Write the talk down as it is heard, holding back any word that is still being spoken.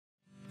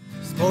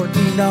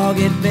14 dog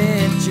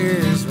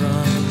adventures,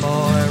 run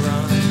boy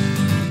run.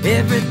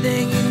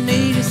 Everything you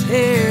need is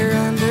here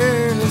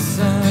under the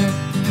sun.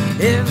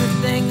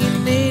 Everything you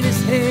need is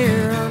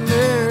here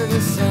under the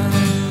sun.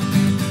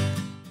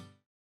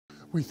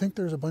 We think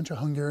there's a bunch of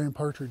Hungarian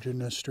partridge in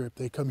this strip.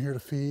 They come here to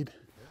feed.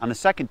 On the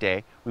second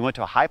day, we went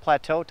to a high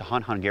plateau to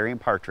hunt Hungarian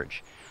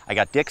partridge. I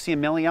got Dixie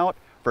and Millie out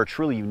for a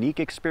truly unique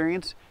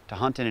experience to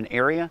hunt in an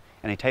area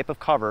and a type of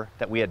cover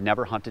that we had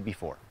never hunted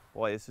before.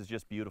 Boy, this is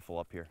just beautiful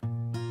up here.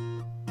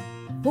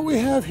 What we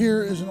have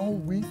here is an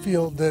old wheat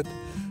field that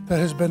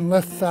has been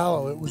left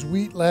fallow. It was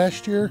wheat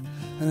last year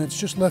and it's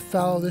just left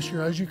fallow this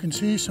year. As you can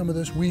see, some of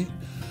this wheat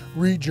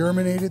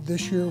regerminated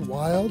this year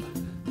wild.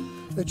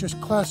 It's just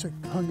classic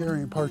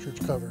Hungarian partridge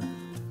cover.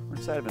 We're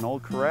inside of an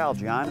old corral,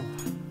 John.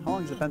 How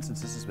long has it been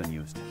since this has been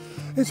used?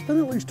 It's been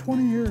at least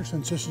 20 years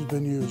since this has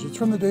been used. It's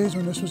from the days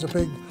when this was a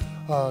big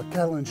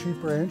cattle and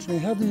sheep ranch. And they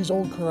have these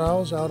old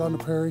corrals out on the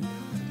prairie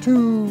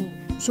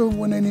so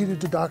when they needed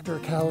to doctor a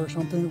cow or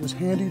something, it was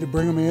handy to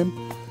bring them in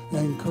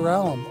and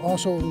corral them.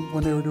 Also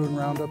when they were doing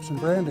roundups and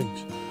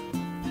brandings.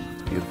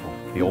 It's beautiful.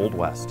 The Old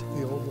West.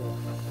 The Old West.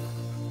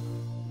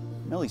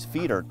 Millie's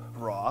feet are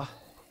raw,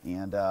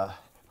 and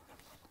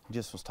he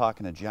just was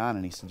talking to John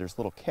and he said there's a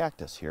little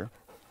cactus here.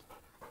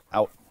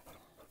 Out.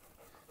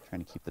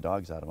 Trying to keep the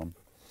dogs out of them.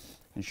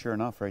 And sure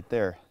enough, right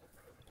there,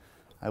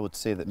 I would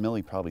say that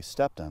Millie probably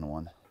stepped on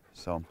one.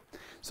 So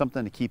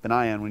something to keep an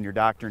eye on when you're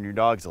doctoring your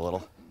dogs a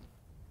little.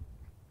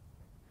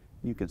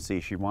 You can see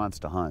she wants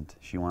to hunt.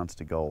 She wants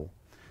to go.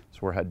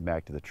 So we're heading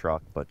back to the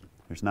truck, but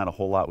there's not a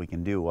whole lot we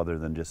can do other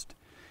than just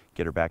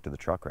get her back to the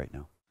truck right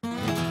now.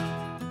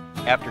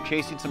 After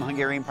chasing some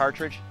Hungarian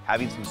partridge,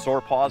 having some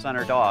sore paws on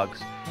our dogs,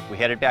 we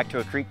headed back to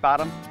a creek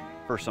bottom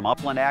for some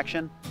upland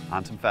action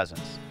on some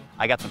pheasants.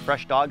 I got some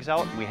fresh dogs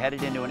out and we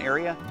headed into an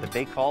area that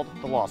they called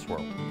the Lost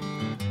World.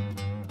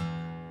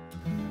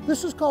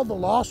 This is called the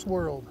Lost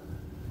World.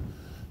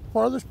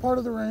 Farthest part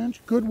of the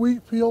ranch, good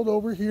wheat field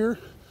over here,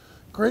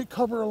 great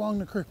cover along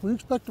the creek. We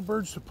expect the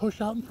birds to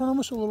push out in front of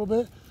us a little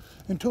bit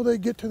until they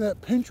get to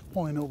that pinch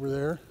point over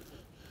there,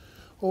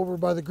 over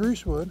by the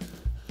greasewood.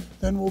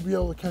 Then we'll be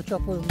able to catch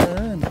up with them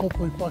there and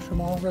hopefully flush them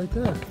all right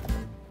there.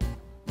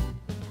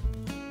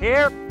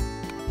 Here.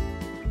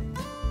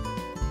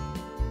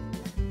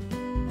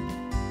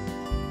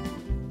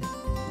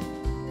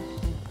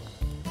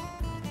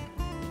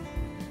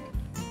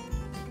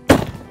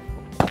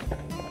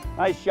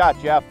 Nice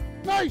shot, Jeff.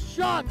 Nice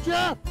shot,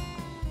 Jeff!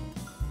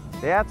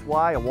 That's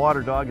why a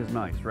water dog is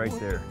nice, right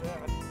there.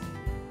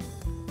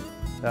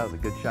 That was a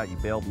good shot. You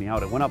bailed me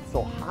out. It went up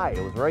so high.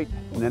 It was right.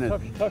 And then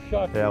tough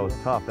shot. Yeah, it was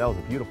tough. That was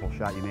a beautiful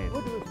shot you made.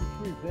 Look at this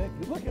retreat, thank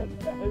you. Look at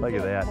that. Look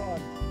at that.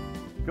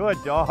 Good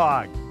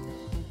dog.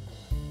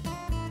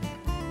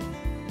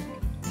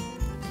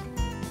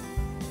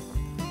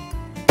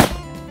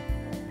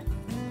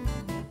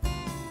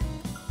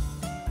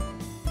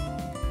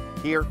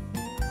 Here.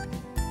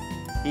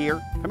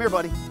 Here. Come here,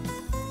 buddy.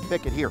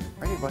 Pick it here.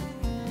 Right here, buddy.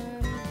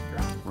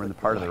 We're in the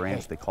part of the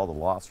ranch they call the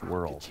Lost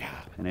World.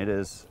 And it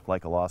is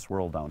like a lost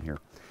world down here.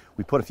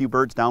 We put a few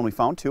birds down. We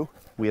found two.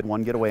 We had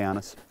one get away on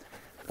us.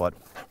 But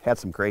had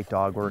some great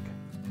dog work.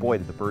 Boy,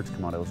 did the birds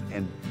come out.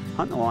 And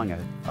hunting along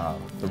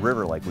the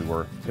river like we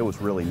were, it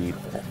was really neat.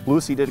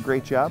 Lucy did a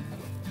great job.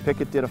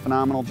 Pickett did a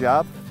phenomenal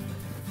job.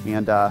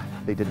 And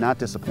they did not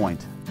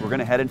disappoint. We're going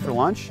to head in for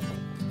lunch.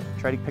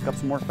 Try to pick up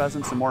some more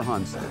pheasants and more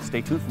Huns.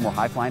 Stay tuned for more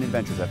high-flying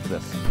adventures after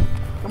this.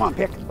 Come on,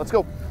 Pick, let's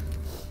go.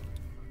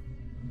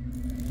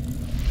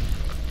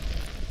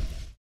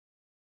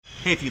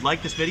 Hey, if you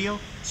like this video,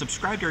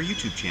 subscribe to our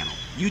YouTube channel,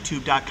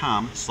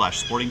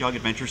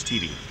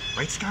 youtube.com/SportingDogAdventuresTV.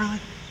 Right,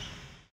 Scarlett?